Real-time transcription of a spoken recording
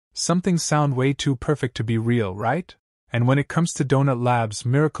Some things sound way too perfect to be real, right? And when it comes to Donut Labs'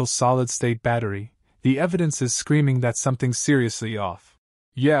 miracle solid-state battery, the evidence is screaming that something's seriously off.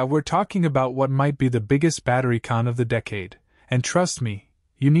 Yeah, we're talking about what might be the biggest battery con of the decade, and trust me,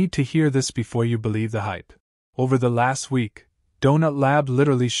 you need to hear this before you believe the hype. Over the last week, Donut Lab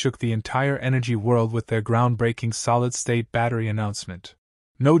literally shook the entire energy world with their groundbreaking solid-state battery announcement.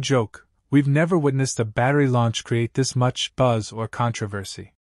 No joke, we've never witnessed a battery launch create this much buzz or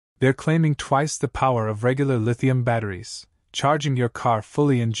controversy. They're claiming twice the power of regular lithium batteries, charging your car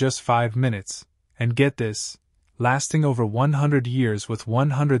fully in just 5 minutes, and get this, lasting over 100 years with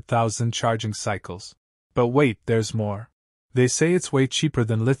 100,000 charging cycles. But wait, there's more. They say it's way cheaper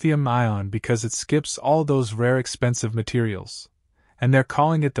than lithium-ion because it skips all those rare expensive materials, and they're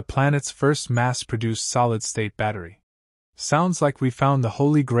calling it the planet's first mass-produced solid-state battery. Sounds like we found the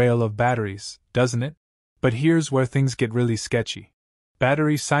holy grail of batteries, doesn't it? But here's where things get really sketchy.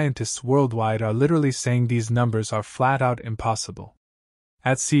 Battery scientists worldwide are literally saying these numbers are flat-out impossible.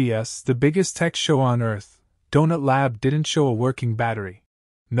 At CES, the biggest tech show on Earth, Donut Lab didn't show a working battery.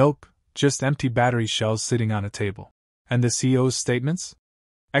 Nope, just empty battery shells sitting on a table. And the CEO's statements?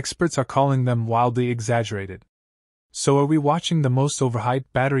 Experts are calling them wildly exaggerated. So are we watching the most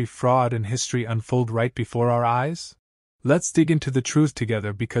overhyped battery fraud in history unfold right before our eyes? Let's dig into the truth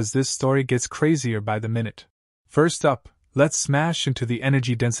together because this story gets crazier by the minute. First up, let's smash into the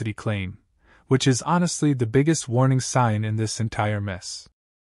energy density claim, which is honestly the biggest warning sign in this entire mess.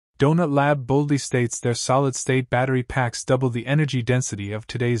 Donut Lab boldly states their solid-state battery packs double the energy density of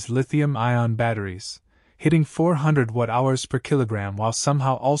today's lithium-ion batteries, hitting 400 watt-hours per kilogram while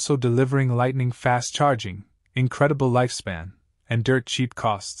somehow also delivering lightning-fast charging, incredible lifespan, and dirt-cheap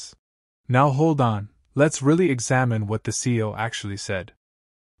costs. Now hold on, let's really examine what the CEO actually said.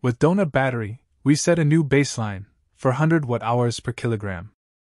 With Donut Battery, we set a new baseline, 400 watt-hours per kilogram.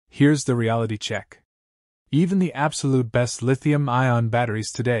 Here's the reality check. Even the absolute best lithium-ion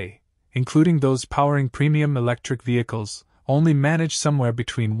batteries today, including those powering premium electric vehicles, only manage somewhere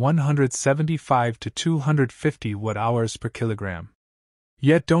between 175 to 250 watt-hours per kilogram.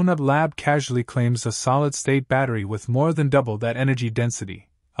 Yet Donut Lab casually claims a solid-state battery with more than double that energy density,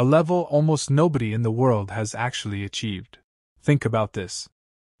 a level almost nobody in the world has actually achieved. Think about this.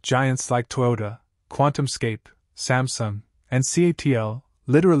 Giants like Toyota, QuantumScape, Samsung, and CATL,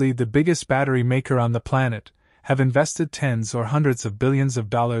 literally the biggest battery maker on the planet, have invested tens or hundreds of billions of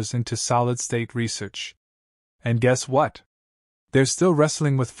dollars into solid-state research. And guess what? They're still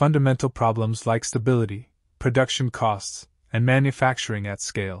wrestling with fundamental problems like stability, production costs, and manufacturing at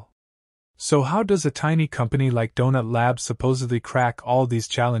scale. So how does a tiny company like Donut Lab supposedly crack all these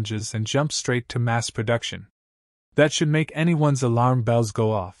challenges and jump straight to mass production? That should make anyone's alarm bells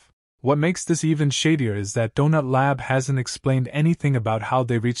go off. What makes this even shadier is that Donut Lab hasn't explained anything about how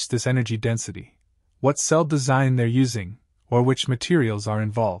they reached this energy density, what cell design they're using, or which materials are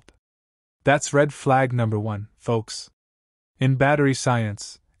involved. That's red flag number 1, folks. In battery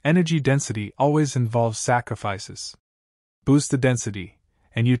science, energy density always involves sacrifices. Boost the density,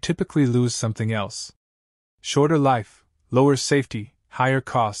 and you typically lose something else. Shorter life, lower safety, higher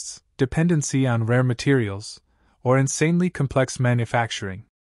costs, dependency on rare materials, or insanely complex manufacturing.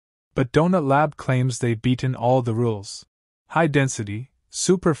 But Donut Lab claims they've beaten all the rules. High density,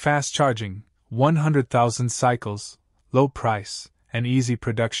 super fast charging, 100,000 cycles, low price, and easy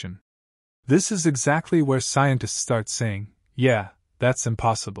production. This is exactly where scientists start saying, yeah, that's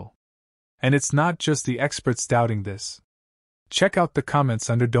impossible. And it's not just the experts doubting this. Check out the comments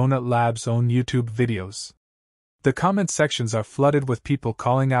under Donut Lab's own YouTube videos. The comment sections are flooded with people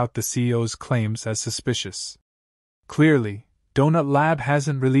calling out the CEO's claims as suspicious. Clearly, Donut Lab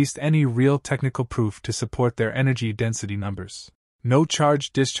hasn't released any real technical proof to support their energy density numbers. No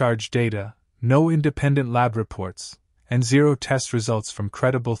charge-discharge data, no independent lab reports, and zero test results from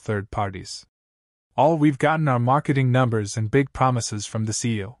credible third parties. All we've gotten are marketing numbers and big promises from the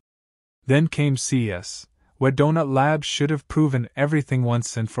CEO. Then came CES, where Donut Lab should have proven everything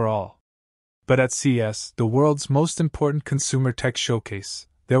once and for all. But at CES, the world's most important consumer tech showcase,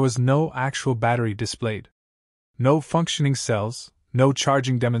 there was no actual battery displayed. No functioning cells, no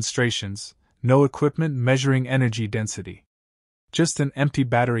charging demonstrations, no equipment measuring energy density. Just an empty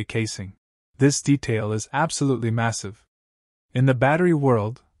battery casing. This detail is absolutely massive. In the battery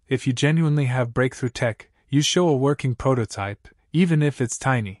world, if you genuinely have breakthrough tech, you show a working prototype, even if it's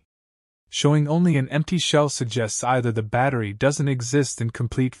tiny. Showing only an empty shell suggests either the battery doesn't exist in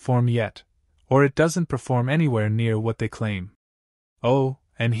complete form yet, or it doesn't perform anywhere near what they claim. Oh,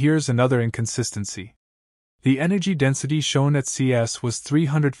 and here's another inconsistency. The energy density shown at CES was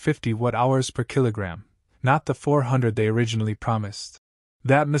 350 watt-hours per kilogram, not the 400 they originally promised.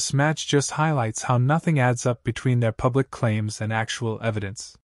 That mismatch just highlights how nothing adds up between their public claims and actual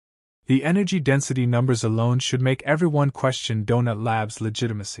evidence. The energy density numbers alone should make everyone question Donut Labs'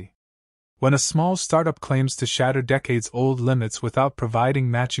 legitimacy. When a small startup claims to shatter decades-old limits without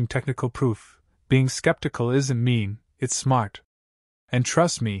providing matching technical proof, being skeptical isn't mean, it's smart. And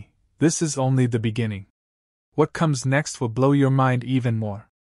trust me, this is only the beginning. What comes next will blow your mind even more.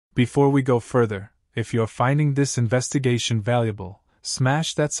 Before we go further, if you're finding this investigation valuable,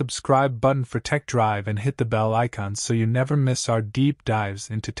 smash that subscribe button for Tech Drive and hit the bell icon so you never miss our deep dives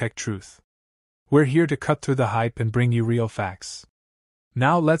into tech truth. We're here to cut through the hype and bring you real facts.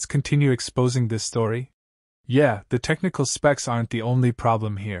 Now let's continue exposing this story. Yeah, the technical specs aren't the only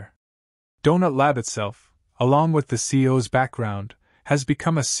problem here. Donut Lab itself, along with the CEO's background, has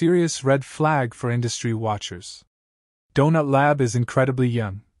become a serious red flag for industry watchers. Donut Lab is incredibly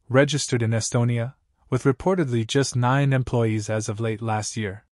young, registered in Estonia, with reportedly just 9 employees as of late last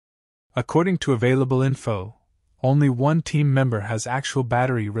year. According to available info, only one team member has actual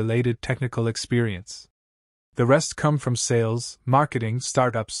battery-related technical experience. The rest come from sales, marketing,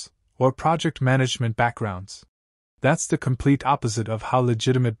 startups, or project management backgrounds. That's the complete opposite of how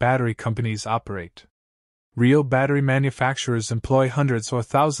legitimate battery companies operate. Real battery manufacturers employ hundreds or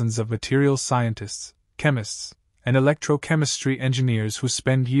thousands of materials scientists, chemists, and electrochemistry engineers who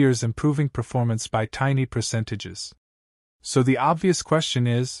spend years improving performance by tiny percentages. So the obvious question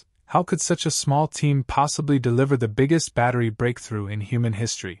is, how could such a small team possibly deliver the biggest battery breakthrough in human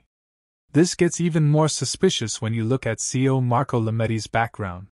history? This gets even more suspicious when you look at CEO Marco Lametti's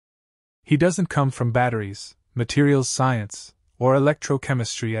background. He doesn't come from batteries, materials science, or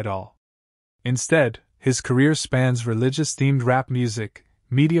electrochemistry at all. Instead, his career spans religious-themed rap music,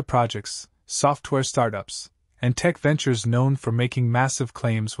 media projects, software startups, and tech ventures known for making massive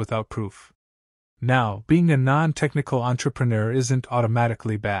claims without proof. Now, being a non-technical entrepreneur isn't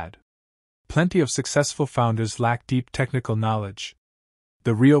automatically bad. Plenty of successful founders lack deep technical knowledge.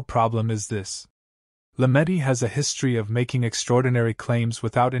 The real problem is this. Lametti has a history of making extraordinary claims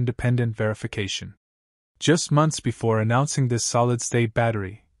without independent verification. Just months before announcing this solid-state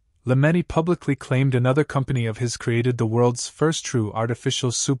battery, Lametti publicly claimed another company of his created the world's first true artificial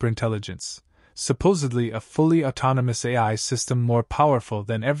superintelligence, supposedly a fully autonomous AI system more powerful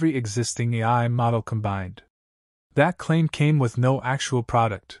than every existing AI model combined. That claim came with no actual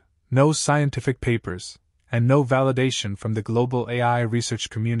product, no scientific papers, and no validation from the global AI research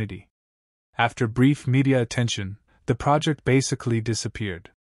community. After brief media attention, the project basically disappeared.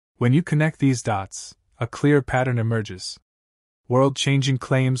 When you connect these dots, a clear pattern emerges. World-changing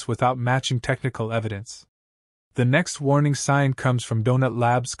claims without matching technical evidence. The next warning sign comes from Donut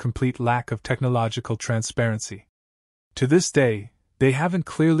Lab's complete lack of technological transparency. To this day, they haven't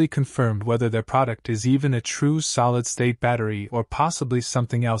clearly confirmed whether their product is even a true solid-state battery or possibly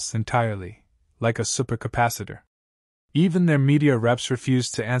something else entirely, like a supercapacitor. Even their media reps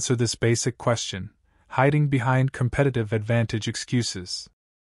refuse to answer this basic question, hiding behind competitive advantage excuses.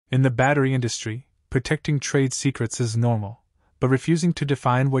 In the battery industry, protecting trade secrets is normal, but refusing to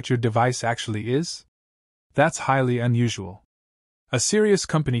define what your device actually is? That's highly unusual. A serious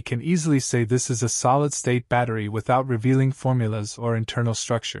company can easily say this is a solid-state battery without revealing formulas or internal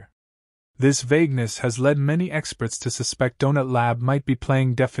structure. This vagueness has led many experts to suspect Donut Lab might be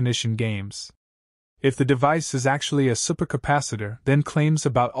playing definition games. If the device is actually a supercapacitor, then claims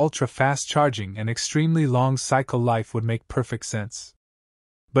about ultra-fast charging and extremely long cycle life would make perfect sense.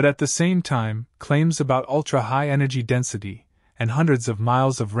 But at the same time, claims about ultra-high energy density and hundreds of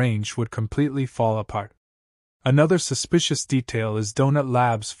miles of range would completely fall apart. Another suspicious detail is Donut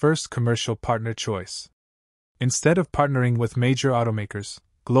Lab's first commercial partner choice. Instead of partnering with major automakers,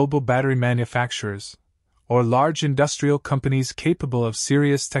 global battery manufacturers, or large industrial companies capable of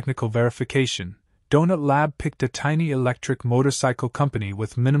serious technical verification, Donut Lab picked a tiny electric motorcycle company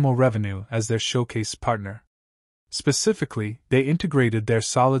with minimal revenue as their showcase partner. Specifically, they integrated their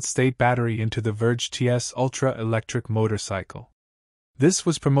solid-state battery into the Verge TS Ultra electric motorcycle. This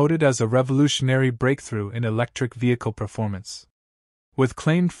was promoted as a revolutionary breakthrough in electric vehicle performance. With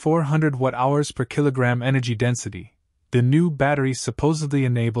claimed 400 watt-hours per kilogram energy density, the new battery supposedly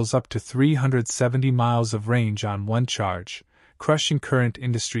enables up to 370 miles of range on one charge, crushing current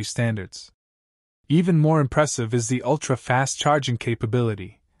industry standards. Even more impressive is the ultra-fast charging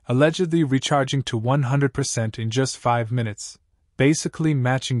capability, allegedly recharging to 100% in just 5 minutes, basically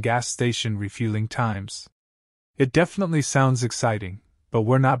matching gas station refueling times. It definitely sounds exciting, but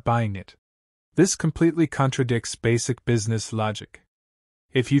we're not buying it. This completely contradicts basic business logic.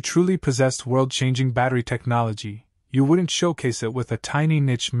 If you truly possessed world-changing battery technology, you wouldn't showcase it with a tiny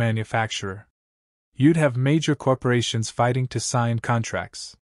niche manufacturer. You'd have major corporations fighting to sign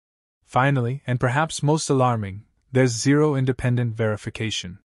contracts. Finally, and perhaps most alarming, there's zero independent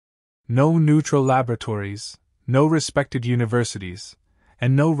verification. No neutral laboratories, no respected universities,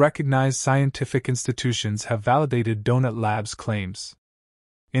 and no recognized scientific institutions have validated Donut Labs' claims.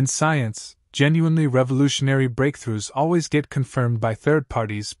 In science, genuinely revolutionary breakthroughs always get confirmed by third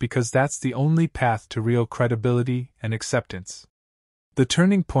parties because that's the only path to real credibility and acceptance. The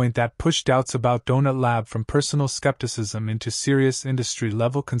turning point that pushed doubts about Donut Lab from personal skepticism into serious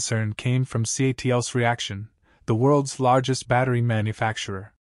industry-level concern came from CATL's reaction, the world's largest battery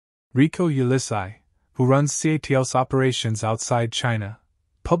manufacturer. Rico Ulysses, who runs CATL's operations outside China,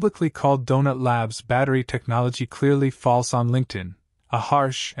 publicly called Donut Labs' battery technology clearly false on LinkedIn, a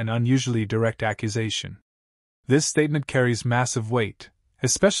harsh and unusually direct accusation. This statement carries massive weight,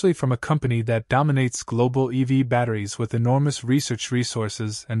 especially from a company that dominates global EV batteries with enormous research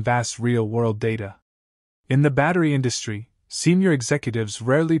resources and vast real-world data. In the battery industry, senior executives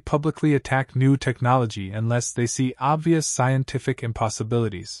rarely publicly attack new technology unless they see obvious scientific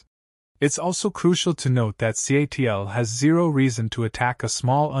impossibilities. It's also crucial to note that CATL has zero reason to attack a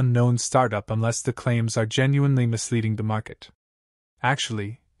small unknown startup unless the claims are genuinely misleading the market.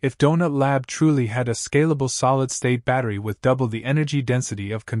 Actually, if Donut Lab truly had a scalable solid-state battery with double the energy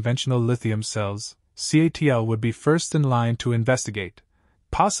density of conventional lithium cells, CATL would be first in line to investigate,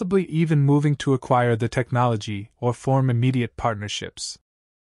 possibly even moving to acquire the technology or form immediate partnerships.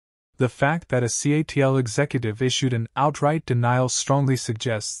 The fact that a CATL executive issued an outright denial strongly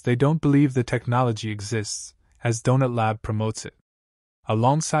suggests they don't believe the technology exists, as Donut Lab promotes it.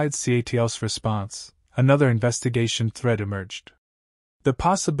 Alongside CATL's response, another investigation thread emerged. The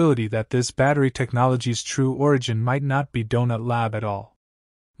possibility that this battery technology's true origin might not be Donut Lab at all.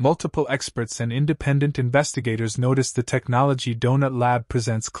 Multiple experts and independent investigators noticed the technology Donut Lab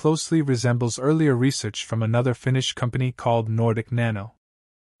presents closely resembles earlier research from another Finnish company called Nordic Nano.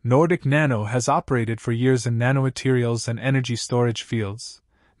 Nordic Nano has operated for years in nanomaterials and energy storage fields,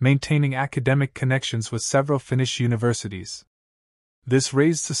 maintaining academic connections with several Finnish universities. This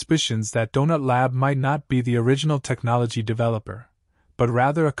raised suspicions that Donut Lab might not be the original technology developer, but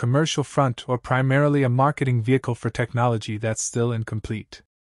rather a commercial front or primarily a marketing vehicle for technology that's still incomplete.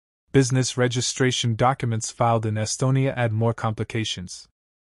 Business registration documents filed in Estonia add more complications.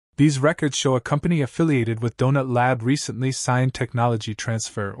 These records show a company affiliated with Donut Lab recently signed technology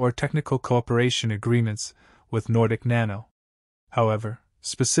transfer or technical cooperation agreements with Nordic Nano. However,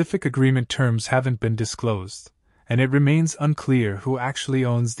 specific agreement terms haven't been disclosed, and it remains unclear who actually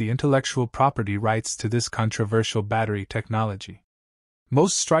owns the intellectual property rights to this controversial battery technology.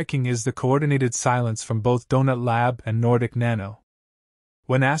 Most striking is the coordinated silence from both Donut Lab and Nordic Nano.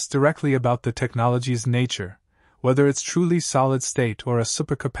 When asked directly about the technology's nature, whether it's truly solid-state or a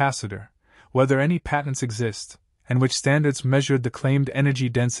supercapacitor, whether any patents exist, and which standards measured the claimed energy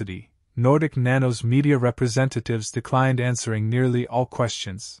density, Nordic Nano's media representatives declined answering nearly all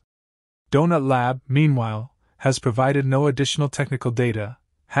questions. Donut Lab, meanwhile, has provided no additional technical data,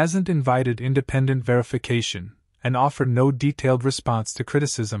 hasn't invited independent verification, and offered no detailed response to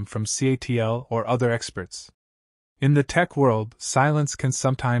criticism from CATL or other experts. In the tech world, silence can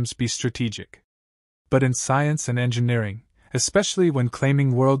sometimes be strategic. But in science and engineering, especially when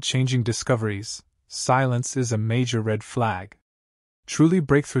claiming world-changing discoveries, silence is a major red flag. Truly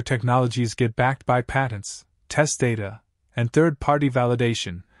breakthrough technologies get backed by patents, test data, and third-party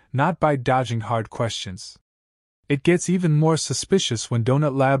validation, not by dodging hard questions. It gets even more suspicious when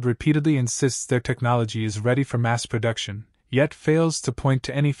Donut Lab repeatedly insists their technology is ready for mass production, yet fails to point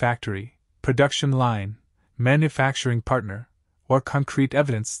to any factory, production line, manufacturing partner, or concrete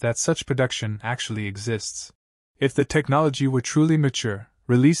evidence that such production actually exists. If the technology were truly mature,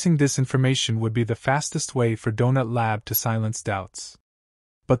 releasing this information would be the fastest way for Donut Lab to silence doubts.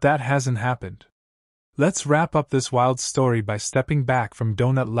 But that hasn't happened. Let's wrap up this wild story by stepping back from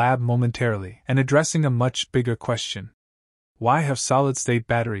Donut Lab momentarily and addressing a much bigger question. Why have solid-state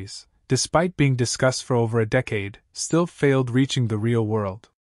batteries, despite being discussed for over a decade, still failed reaching the real world?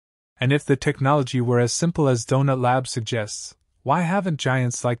 And if the technology were as simple as Donut Lab suggests, why haven't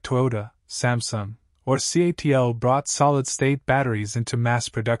giants like Toyota, Samsung, or CATL brought solid-state batteries into mass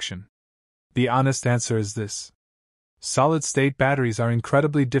production? The honest answer is this. Solid-state batteries are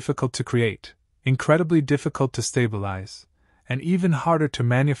incredibly difficult to create, incredibly difficult to stabilize, and even harder to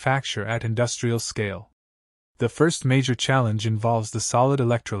manufacture at industrial scale. The first major challenge involves the solid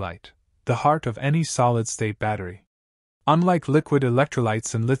electrolyte, the heart of any solid-state battery. Unlike liquid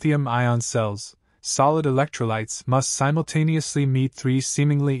electrolytes in lithium-ion cells, solid electrolytes must simultaneously meet three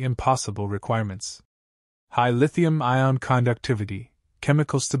seemingly impossible requirements: high lithium-ion conductivity,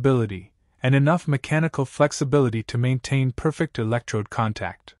 chemical stability, and enough mechanical flexibility to maintain perfect electrode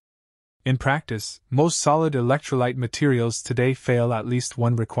contact. In practice, most solid electrolyte materials today fail at least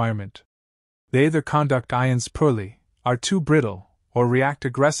one requirement. They either conduct ions poorly, are too brittle, or react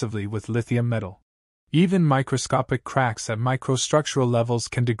aggressively with lithium metal. Even microscopic cracks at microstructural levels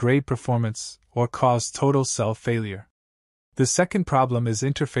can degrade performance or cause total cell failure. The second problem is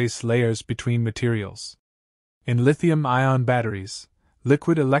interface layers between materials. In lithium-ion batteries,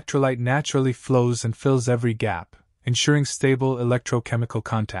 liquid electrolyte naturally flows and fills every gap, ensuring stable electrochemical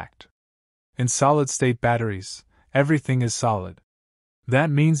contact. In solid-state batteries, everything is solid. That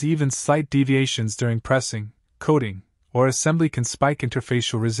means even slight deviations during pressing, coating, or assembly can spike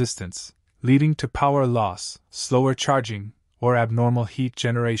interfacial resistance, leading to power loss, slower charging, or abnormal heat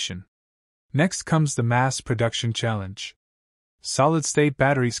generation. Next comes the mass production challenge. Solid-state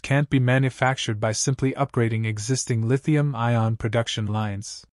batteries can't be manufactured by simply upgrading existing lithium-ion production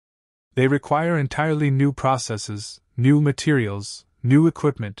lines. They require entirely new processes, new materials, new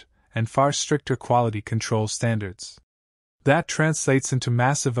equipment, and far stricter quality control standards. That translates into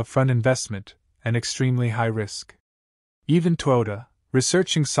massive upfront investment and extremely high risk. Even Toyota,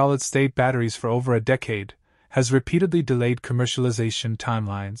 researching solid-state batteries for over a decade, has repeatedly delayed commercialization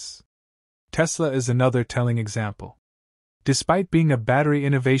timelines. Tesla is another telling example. Despite being a battery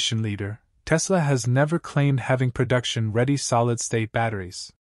innovation leader, Tesla has never claimed having production-ready solid-state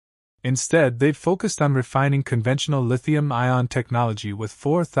batteries. Instead, they've focused on refining conventional lithium-ion technology with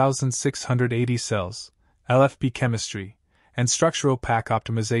 4,680 cells, LFP chemistry, and structural pack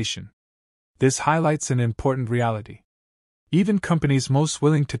optimization. This highlights an important reality. Even companies most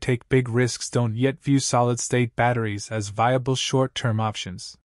willing to take big risks don't yet view solid-state batteries as viable short-term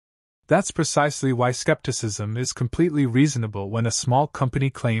options. That's precisely why skepticism is completely reasonable when a small company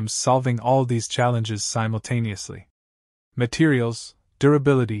claims solving all these challenges simultaneously. Materials,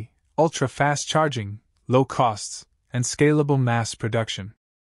 durability, ultra-fast charging, low costs, and scalable mass production.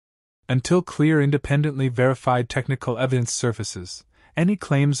 Until clear independently verified technical evidence surfaces, any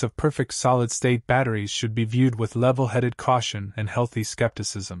claims of perfect solid-state batteries should be viewed with level-headed caution and healthy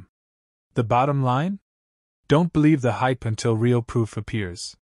skepticism. The bottom line? Don't believe the hype until real proof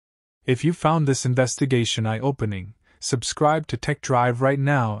appears. If you found this investigation eye-opening, subscribe to Tech Drive right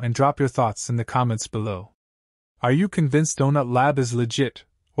now and drop your thoughts in the comments below. Are you convinced Donut Lab is legit,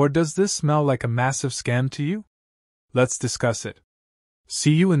 or does this smell like a massive scam to you? Let's discuss it.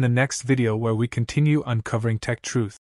 See you in the next video where we continue uncovering tech truth.